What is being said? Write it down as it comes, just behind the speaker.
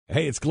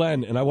Hey, it's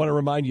Glenn, and I want to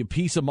remind you,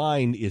 peace of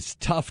mind is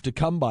tough to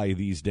come by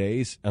these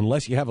days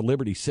unless you have a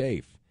Liberty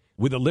Safe.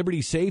 With a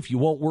Liberty Safe, you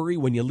won't worry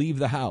when you leave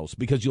the house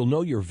because you'll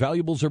know your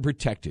valuables are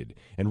protected.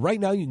 And right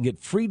now, you can get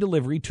free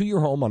delivery to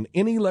your home on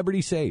any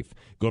Liberty Safe.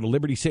 Go to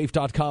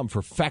LibertySafe.com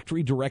for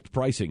factory direct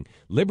pricing.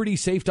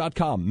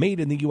 LibertySafe.com, made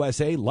in the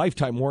USA,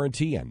 lifetime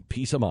warranty, and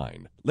peace of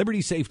mind.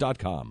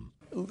 LibertySafe.com.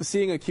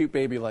 Seeing a cute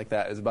baby like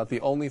that is about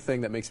the only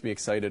thing that makes me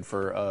excited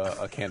for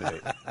a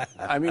candidate.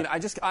 I mean,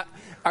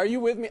 are you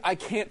with me? I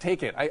can't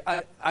take it.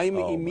 I'm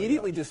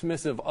immediately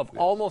dismissive of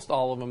almost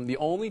all of them. The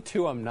only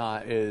two I'm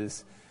not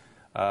is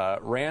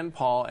Rand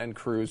Paul and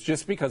Cruz,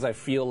 just because I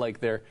feel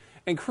like they're,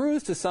 and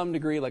Cruz to some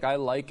degree, like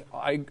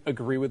I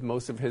agree with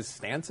most of his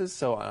stances,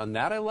 so on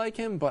that I like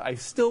him, but I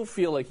still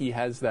feel like he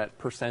has that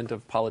percent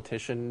of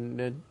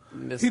politician.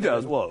 He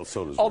does. Well,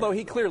 so does Although Rand.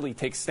 he clearly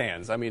takes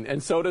stands. I mean,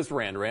 and so does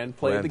Rand. Rand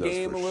played the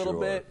game a little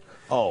bit.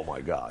 Oh, my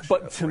gosh.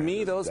 But yes, to Rand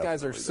me, those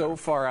guys are so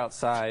far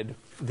outside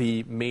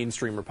the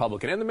mainstream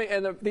Republican.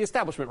 And the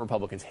establishment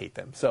Republicans hate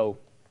them. So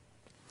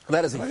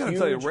that is a huge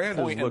tell you, Rand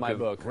point is in my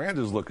book. Rand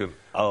is looking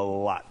a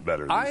lot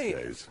better these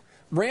days.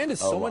 Rand is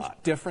so much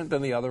different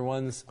than the other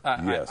ones.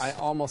 Yes. I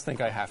almost think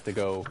I have to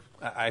go.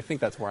 I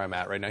think that's where I'm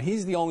at right now.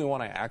 He's the only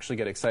one I actually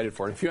get excited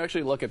for. If you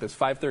actually look at this,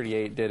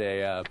 538 did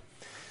a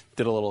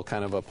little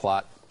kind of a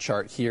plot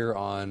chart here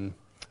on.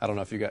 I don't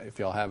know if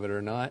y'all have it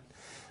or not,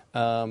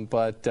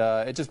 but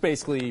it just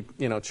basically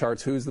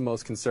charts who's the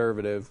most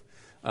conservative,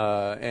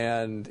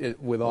 and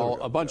with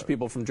a bunch of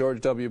people from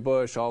George W.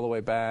 Bush all the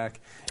way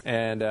back,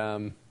 and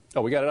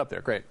we got it up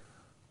there. Great.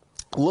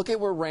 Look at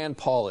where Rand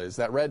Paul is.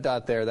 That red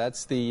dot there,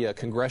 that's the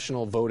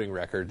congressional voting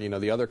record.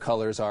 The other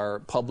colors are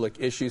public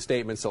issue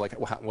statements, so like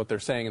what they're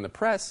saying in the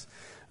press.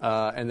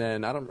 And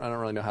then I don't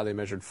really know how they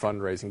measured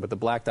fundraising, but the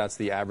black dot's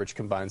the average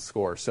combined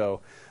score.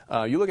 So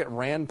you look at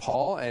Rand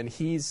Paul, and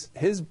his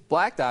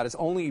black dot is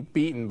only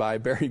beaten by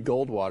Barry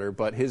Goldwater,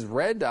 but his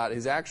red dot,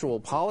 his actual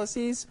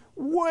policies,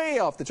 way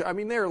off the chart. I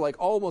mean, they're like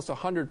almost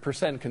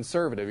 100%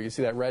 conservative. You can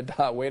see that red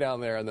dot way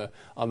down there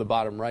on the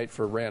bottom right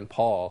for Rand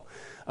Paul.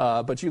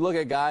 But you look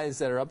at guys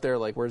that are up there,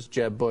 like where's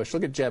Jeb Bush?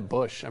 Look at Jeb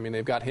Bush. I mean,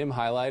 they've got him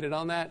highlighted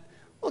on that.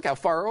 Look how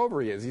far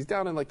over he is. He's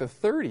down in like the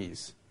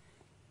 30s.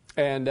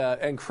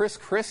 And Chris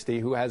Christie,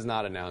 who has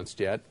not announced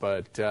yet,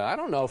 but I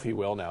don't know if he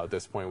will now at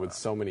this point with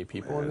so many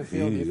people in the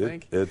field, do you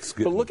think?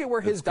 But look at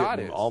where his dot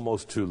is.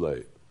 Almost too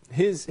late.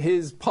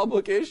 His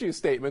public issue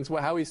statements,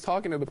 how he's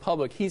talking to the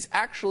public, he's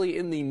actually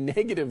in the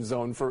negative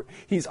zone.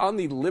 He's on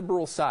the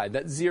liberal side.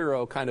 That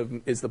 0 kind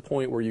of is the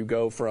point where you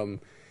go from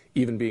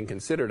even being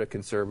considered a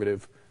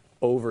conservative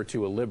over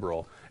to a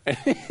liberal. And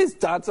his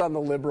dot's on the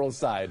liberal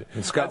side.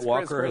 And Scott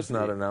Walker has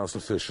not announced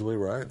officially,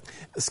 right?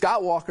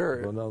 Scott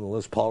Walker. Well, on the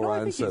list, Paul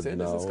Ryan said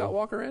no. Isn't Scott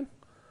Walker in?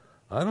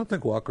 I don't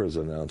think Walker has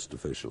announced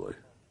officially.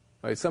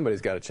 Wait,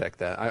 somebody's got to check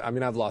that. I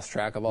mean, I've lost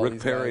track of all these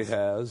guys. Rick Perry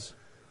has.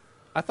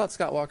 I thought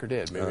Scott Walker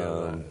did. Maybe I'm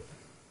not.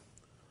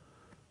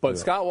 But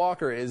yeah. Scott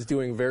Walker is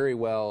doing very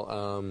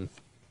well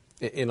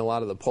in a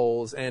lot of the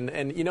polls.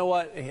 And you know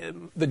what?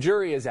 The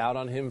jury is out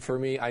on him for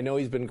me. I know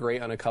he's been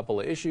great on a couple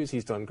of issues.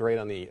 He's done great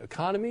on the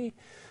economy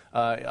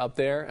up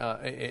there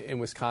in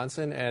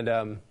Wisconsin.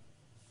 And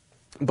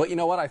but you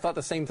know what? I thought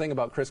the same thing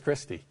about Chris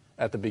Christie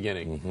at the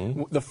beginning.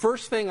 Mm-hmm. The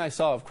first thing I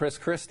saw of Chris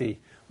Christie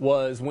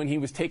was when he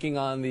was taking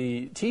on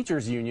the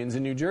teachers' unions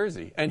in New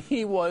Jersey. And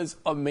he was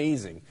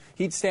amazing.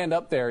 He'd stand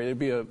up there. It'd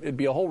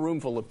be a whole room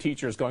full of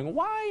teachers going,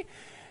 why?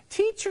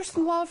 Teachers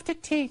love to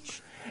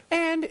teach.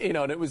 And,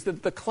 and it was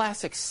the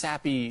classic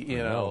sappy,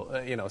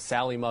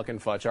 Sally Muck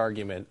and Futch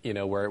argument,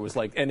 where it was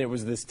like, and it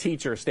was this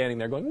teacher standing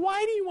there going,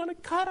 why do you want to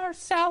cut our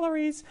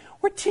salaries?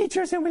 We're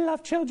teachers and we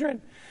love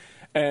children.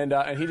 And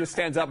he just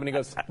stands up and he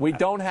goes, we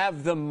don't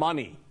have the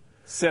money.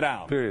 Sit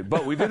down. Period.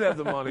 But we did have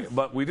the money.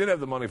 But we did have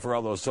the money for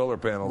all those solar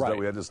panels that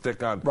we had to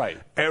stick on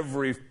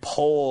every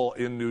pole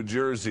in New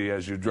Jersey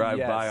as you drive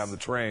by on the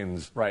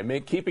trains.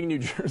 Right. Keeping New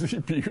Jersey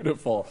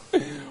beautiful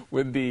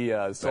with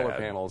the solar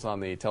panels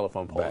on the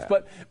telephone poles.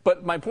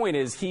 But my point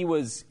is, he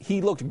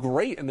looked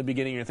great in the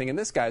beginning. You're thinking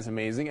this guy's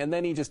amazing, and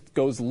then he just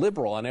goes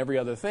liberal on every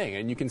other thing,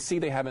 and you can see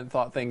they haven't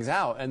thought things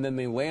out, and then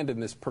they land in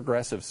this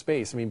progressive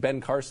space. I mean, Ben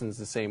Carson's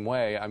the same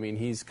way. I mean,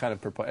 he's kind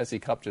of S.E.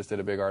 Cupp just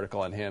did a big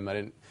article on him.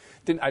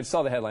 I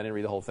saw the headline, didn't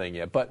read the whole thing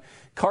yet. But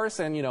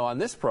Carson, on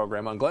this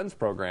program, on Glenn's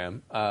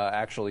program,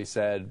 actually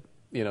said,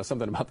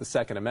 something about the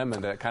Second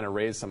Amendment that kind of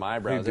raised some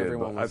eyebrows.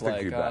 Everyone was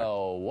like,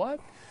 "Oh, what?"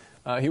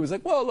 He was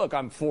like, "Well, look,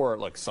 I'm for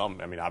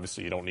I mean,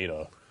 obviously, you don't need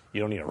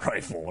a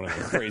rifle, one of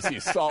the crazy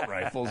assault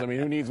rifles. I mean,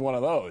 who needs one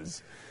of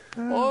those?"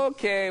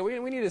 Okay, we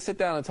need to sit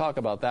down and talk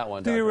about that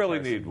one. Do you really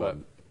need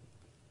one?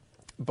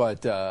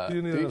 But do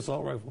you need an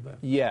assault rifle then?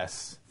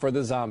 Yes, for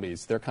the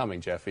zombies. They're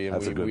coming, Jeffy, and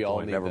That's a good we all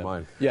point. need Never them.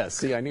 mind. Yes,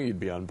 see, I knew you'd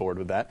be on board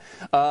with that.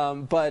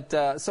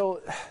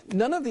 So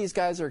none of these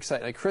guys are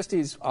excited. Like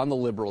Christie's on the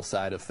liberal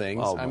side of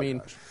things. Oh, I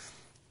mean,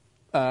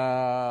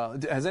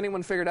 has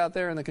anyone figured out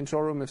there in the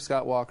control room if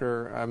Scott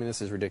Walker? I mean,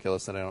 this is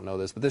ridiculous that I don't know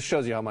this, but this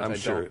shows you how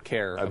much I don't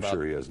care about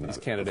these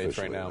candidates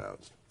right now.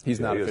 Announced. He's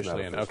not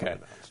officially in. Okay.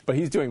 But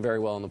he's doing very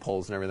well in the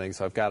polls and everything,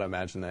 so I've got to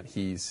imagine that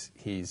he's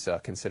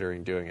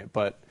considering doing it.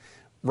 But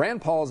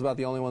Rand Paul is about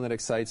the only one that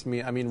excites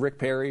me. I mean, Rick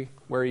Perry,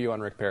 where are you on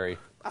Rick Perry?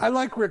 I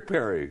like Rick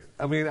Perry.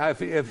 I mean,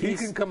 if he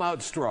can come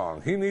out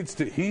strong, he needs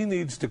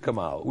to come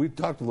out. We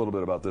talked a little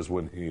bit about this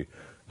when he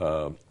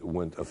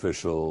went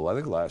official, I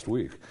think last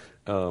week.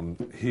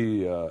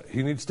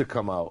 He needs to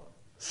come out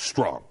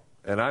strong,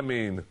 and I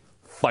mean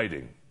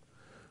fighting.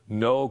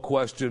 No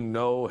question,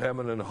 no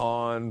hemming and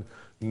hawing,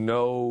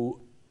 no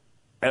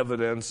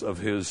evidence of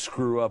his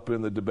screw up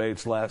in the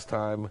debates last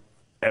time.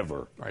 Ever.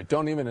 All right,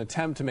 don't even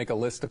attempt to make a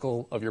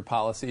listicle of your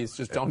policies.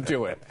 Just don't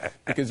do it,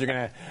 because you're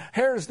gonna.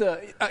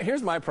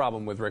 Here's my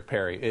problem with Rick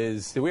Perry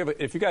is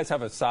if you guys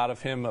have a shot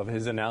of him of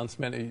his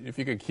announcement, if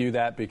you could cue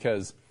that,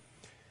 because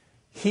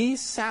he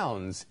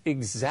sounds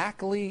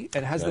exactly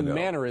and has the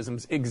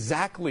mannerisms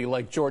exactly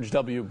like George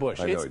W.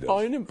 Bush. It's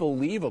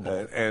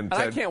unbelievable, and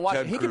I can't watch.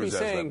 Ted He could be Cruz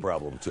saying has that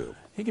problem too.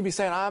 He could be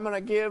saying, "I'm going to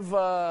give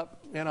a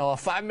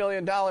 $5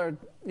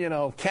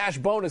 million cash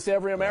bonus to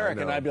every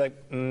American." I'd be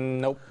like,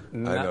 "Nope,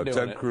 not doing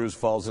Ted it." Cruz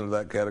falls into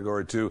that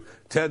category too.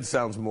 Ted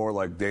sounds more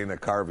like Dana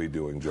Carvey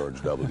doing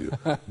George W.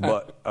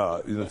 But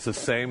it's the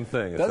same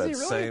thing. It's that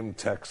same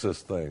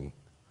Texas thing.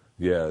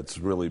 Yeah, it's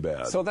really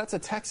bad. So that's a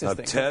Texas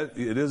thing. Ted,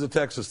 it is a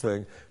Texas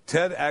thing.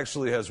 Ted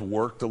actually has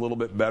worked a little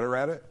bit better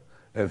at it,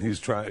 and he's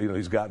trying.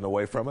 He's gotten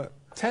away from it.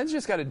 Ted's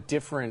just got a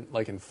different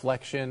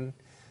inflection.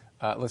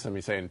 Listen to me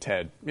saying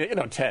Ted.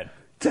 Ted.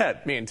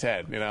 Ted. Me and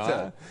Ted,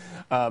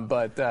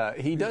 but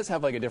he does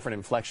have a different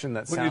inflection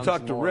that sounds When you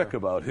talk to more... Rick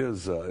about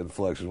his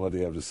inflection, what do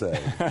you have to say?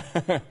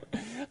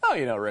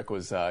 Rick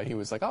was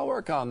like, "I'll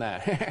work on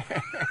that."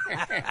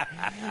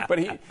 But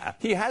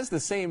he has the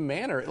same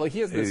manner. He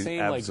has the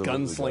same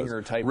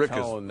gunslinger type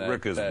tone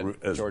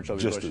that George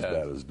W. Bush just as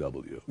bad as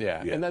W.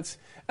 Yeah, and that's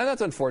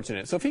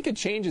unfortunate. So if he could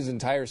change his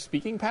entire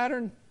speaking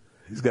pattern,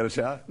 he's got a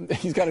shot.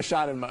 He's got a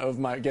shot of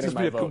getting my vote. Just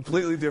be a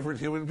completely different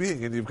human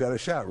being, and you've got a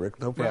shot, Rick.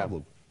 No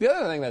problem. Yeah. The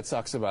other thing that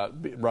sucks about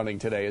running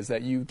today is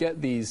that you get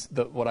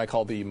what I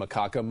call the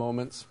macaca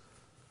moments.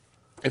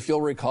 If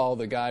you'll recall,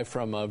 the guy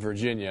from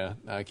Virginia,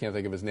 I can't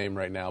think of his name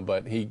right now,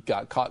 but he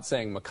got caught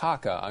saying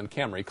macaca on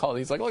camera.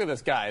 He's like, "Look at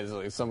this guy."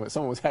 Someone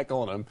was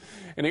heckling him.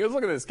 And he goes,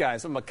 "Look at this guy,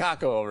 some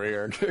macaco over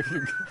here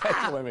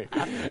heckling me."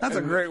 That's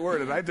a great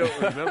word, and I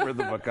don't remember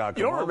the macaco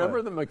You don't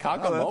remember the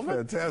macaca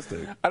moment? That's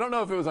fantastic. I don't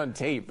know if it was on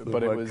tape,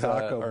 but it was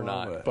or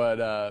not.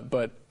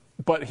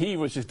 But he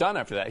was just done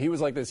after that. He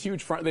was like this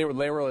huge front. They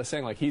were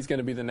saying he's going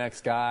to be the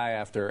next guy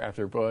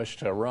after Bush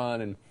to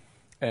run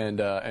and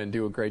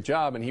do a great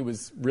job. And he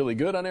was really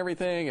good on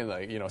everything,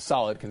 and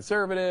solid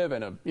conservative,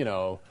 and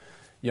a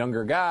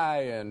younger guy,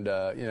 and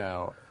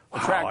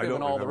attractive,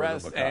 and all the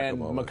rest. And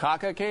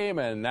macaca came,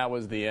 and that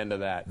was the end of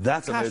that.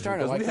 That's amazing.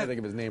 Darn it, I can't think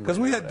of his name. Because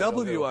we had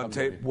W on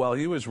tape while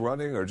he was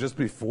running, or just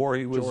before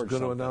he was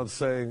going to announce,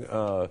 saying,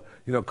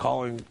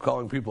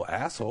 calling people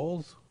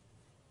assholes.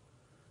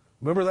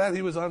 Remember that?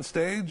 He was on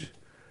stage?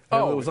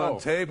 And it was on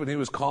tape, and he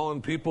was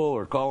calling people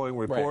or calling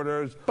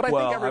reporters. Right. But I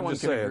think everyone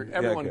can agree.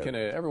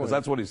 Everyone,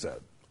 that's what he said.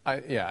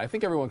 I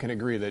think everyone can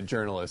agree that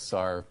journalists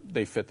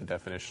they fit the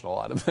definition, a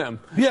lot of them.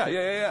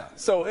 Yeah.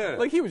 So,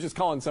 he was just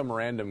calling some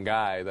random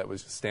guy that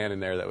was just standing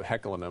there that was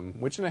heckling him,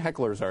 which the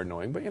hecklers are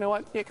annoying. But you know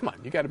what? Yeah, come on.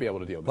 You got to be able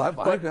to deal with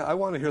it. I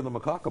want to hear the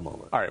macaca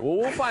moment. All right. Well,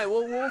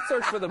 we'll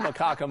search for the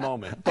macaca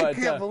moment. But, I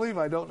can't believe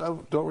I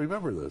don't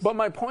remember this. But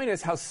my point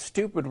is how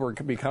stupid we're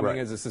becoming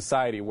as a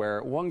society,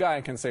 where one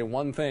guy can say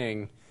one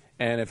thing,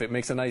 and if it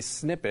makes a nice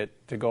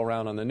snippet to go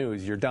around on the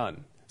news, you're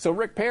done. So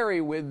Rick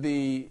Perry with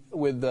the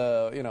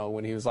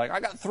when he was like, "I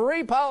got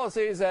 3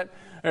 policies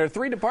or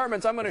 3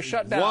 departments I'm going to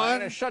shut down. I'm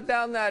going to shut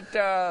down that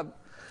the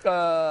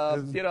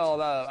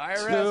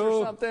IRS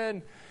or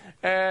something,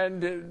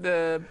 and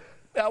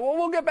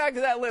we'll get back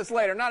to that list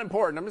later. Not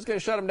important. I'm just going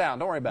to shut them down.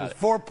 Don't worry about it."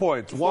 4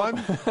 points.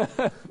 1,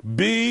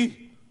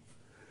 B.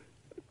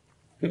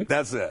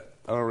 That's it.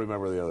 I don't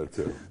remember the other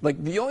 2.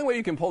 The only way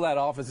you can pull that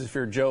off is if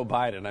you're Joe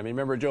Biden. I mean,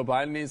 remember Joe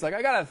Biden? He's like,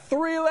 "I got a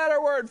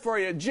 3-letter word for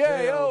you,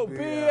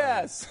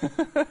 J-O-B-S."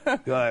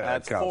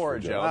 That's 4,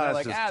 Joe. They're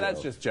like,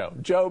 that's just Joe.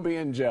 Joe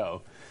being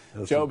Joe.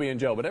 Joe being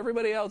Joe. But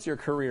everybody else, your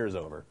career's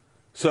over.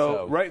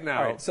 So right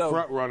now,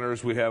 front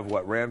runners, we have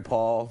Rand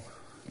Paul,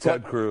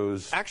 Ted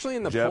Cruz, actually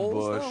in the Jeb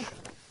polls, Bush.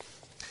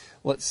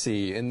 Let's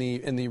see. In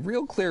the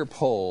Real Clear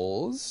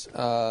polls,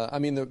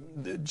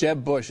 the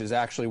Jeb Bush is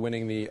actually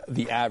winning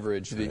the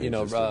average.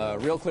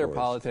 Real Clear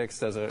Politics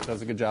does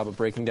a good job of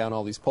breaking down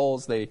all these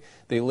polls. They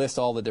list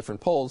all the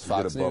different polls: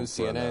 Fox News,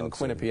 CNN,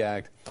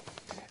 Quinnipiac,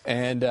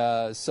 and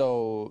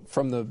so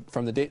from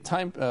the date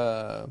time.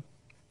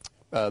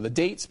 The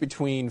dates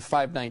between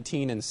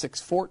 5/19 and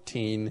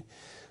 6/14,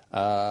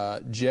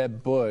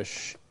 Jeb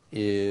Bush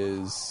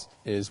is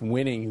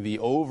winning the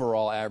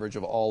overall average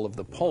of all of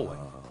the polling.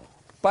 Wow.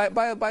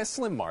 By a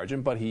slim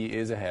margin, but he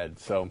is ahead.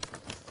 So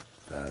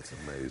that's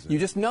amazing. You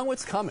just know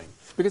it's coming,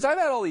 because I've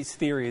had all these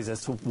theories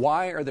as to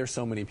why are there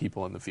so many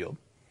people in the field,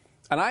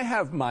 and I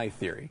have my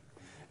theory,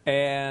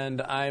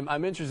 And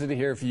I'm interested to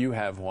hear if you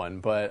have one,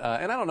 but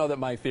and I don't know that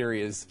my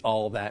theory is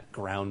all that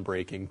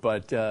groundbreaking,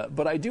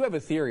 but I do have a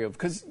theory of,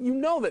 because you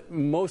know that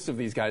most of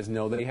these guys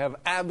know they have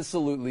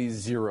absolutely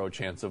zero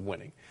chance of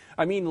winning.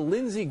 I mean,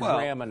 Lindsey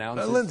Graham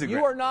announces,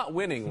 you are not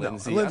winning,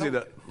 Lindsey. Lindsey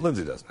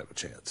doesn't have a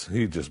chance.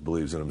 He just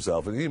believes in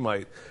himself, and he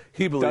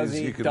believes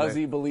he can. Does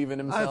he believe in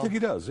himself? I think he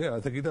does. Yeah,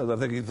 I think he does. I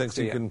think he thinks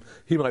he can.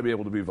 He might be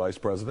able to be vice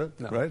president,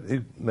 right?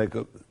 He'd make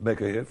a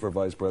hit for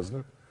vice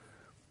president.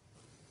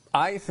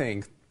 I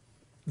think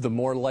the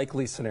more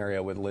likely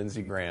scenario with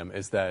Lindsey Graham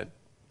is that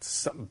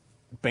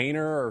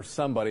Boehner or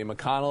somebody,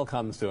 McConnell,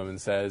 comes to him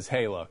and says,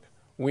 hey, look,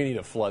 we need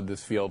to flood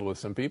this field with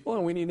some people,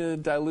 and we need to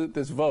dilute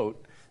this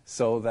vote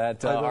so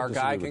that our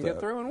guy can get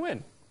through and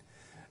win.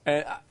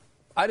 And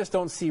I just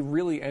don't see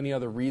really any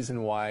other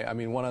reason why. I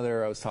mean,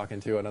 I was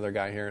talking to another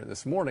guy here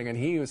this morning, and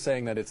he was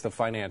saying that it's the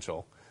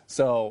financial.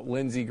 So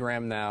Lindsey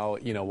Graham now,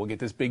 will get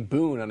this big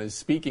boon on his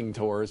speaking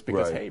tours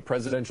because, hey,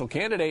 presidential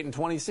candidate in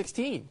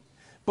 2016.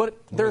 But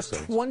there's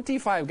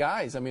 25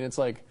 guys. I mean, it's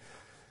like,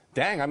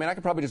 dang, I mean, I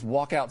could probably just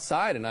walk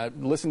outside and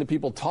I'd listen to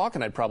people talk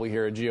and I'd probably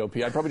hear a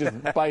GOP. I'd probably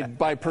just,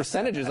 by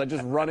percentages, I'd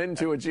just run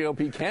into a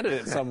GOP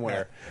candidate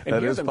somewhere and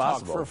hear them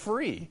talk for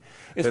free.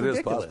 It's ridiculous. It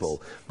is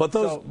possible. But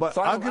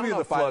I'll give you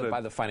the flooded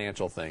by the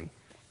financial thing.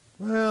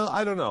 Well,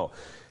 I don't know.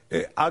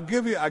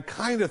 I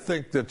kind of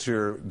think that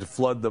you're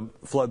flood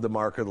the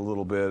market a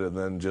little bit and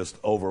then just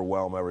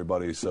overwhelm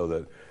everybody so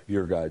that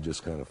your guy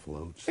just kind of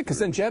floats. Because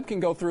then Jeb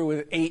can go through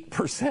with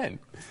 8%.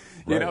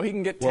 He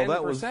can get 10%. Well,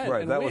 that was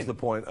right. That was the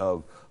point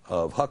of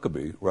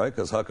Huckabee, right?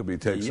 Because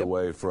Huckabee takes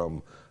away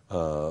from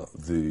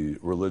the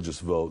religious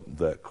vote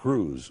that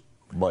Cruz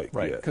might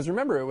get. Because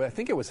remember, I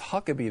think it was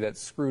Huckabee that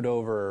screwed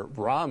over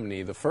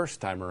Romney the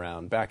first time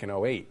around back in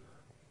 2008.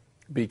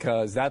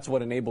 Because that's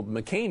what enabled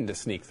McCain to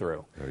sneak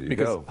through. There you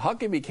because go.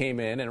 Huckabee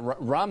came in and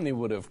Romney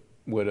would have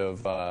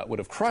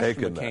crushed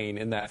McCain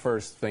in that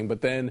first thing,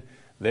 but then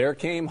there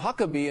came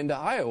Huckabee into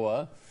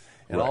Iowa,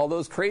 and all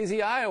those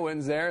crazy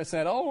Iowans there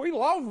said, "Oh, we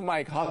love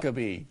Mike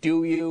Huckabee."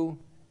 Do you?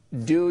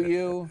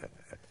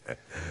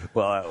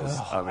 Well, that was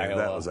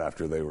that was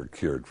after they were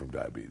cured from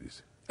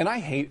diabetes. And I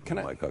hate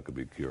Mike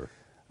Huckabee cure.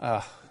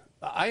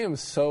 I am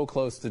so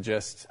close to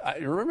I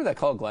remember that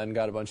call Glenn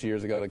got a bunch of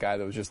years ago, the guy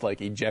that was just like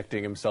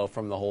ejecting himself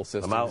from the whole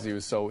system because he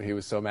was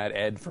so mad.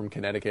 Ed from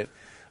Connecticut,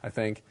 I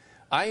think.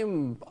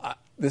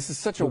 This is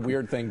such a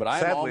weird thing, but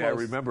sadly I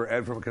remember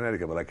Ed from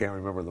Connecticut, but I can't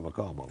remember the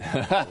McCall moment.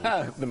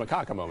 The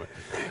macaca moment.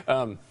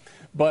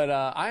 But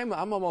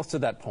I'm almost to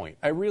that point.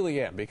 I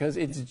really am, because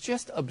it's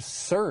just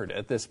absurd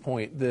at this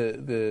point.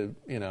 The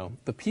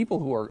people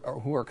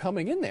who are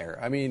coming in there.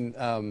 I mean.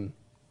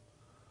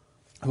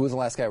 Who was the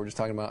last guy we were just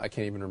talking about? I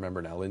can't even remember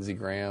now. Lindsey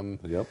Graham.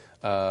 Yep.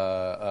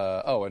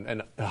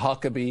 And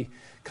Huckabee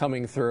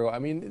coming through. I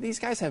mean, these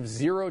guys have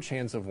zero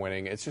chance of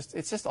winning. It's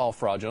just all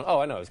fraudulent.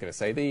 Oh, I know what I was going to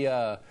say.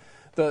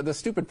 The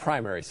stupid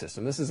primary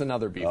system. This is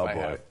another beef I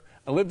have.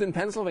 I lived in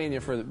Pennsylvania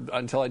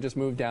until I just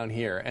moved down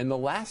here. And the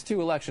last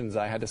two elections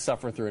I had to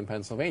suffer through in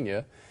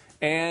Pennsylvania.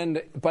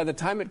 And by the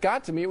time it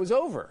got to me, it was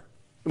over.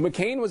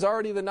 McCain was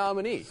already the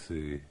nominee.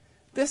 See.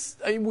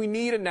 We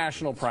need a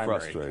national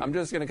primary. I'm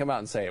just going to come out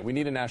and say it. We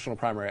need a national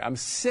primary. I'm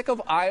sick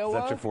of Iowa.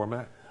 Is that your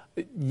format?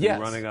 Yes. You're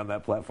running on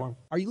that platform?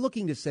 Are you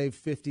looking to save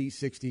 50,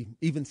 60,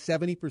 even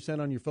 70%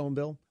 on your phone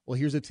bill? Well,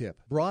 here's a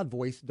tip.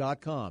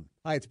 Broadvoice.com.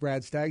 Hi, it's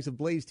Brad Staggs of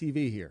Blaze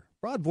TV here.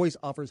 Broadvoice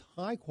offers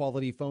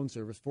high-quality phone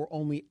service for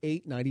only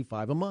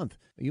 $8.95 a month.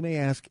 You may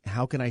ask,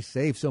 how can I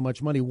save so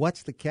much money?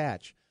 What's the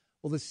catch?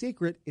 Well, the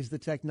secret is the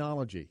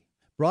technology.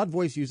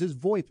 Broadvoice uses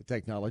VoIP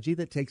technology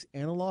that takes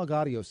analog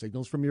audio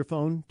signals from your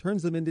phone,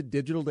 turns them into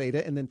digital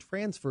data, and then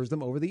transfers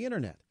them over the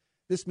internet.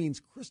 This means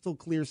crystal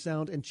clear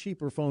sound and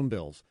cheaper phone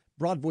bills.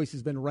 Broadvoice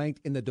has been ranked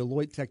in the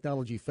Deloitte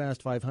Technology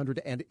Fast 500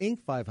 and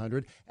Inc.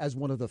 500 as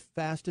one of the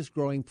fastest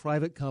growing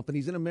private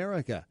companies in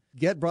America.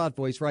 Get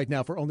Broadvoice right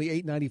now for only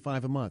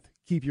 $8.95 a month.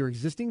 Keep your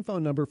existing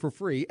phone number for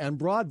free, and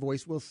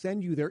Broadvoice will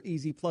send you their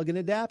easy plug-in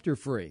adapter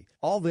free.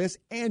 All this,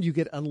 and you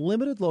get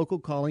unlimited local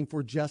calling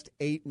for just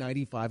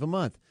 $8.95 a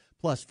month.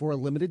 Plus, for a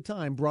limited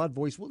time,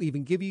 Broadvoice will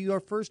even give you your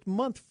first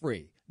month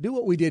free. Do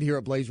what we did here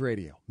at Blaze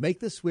Radio.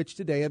 Make the switch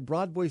today at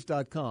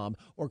broadvoice.com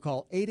or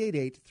call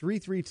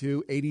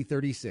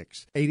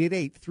 888-332-8036.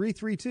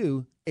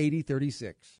 888-332-8036.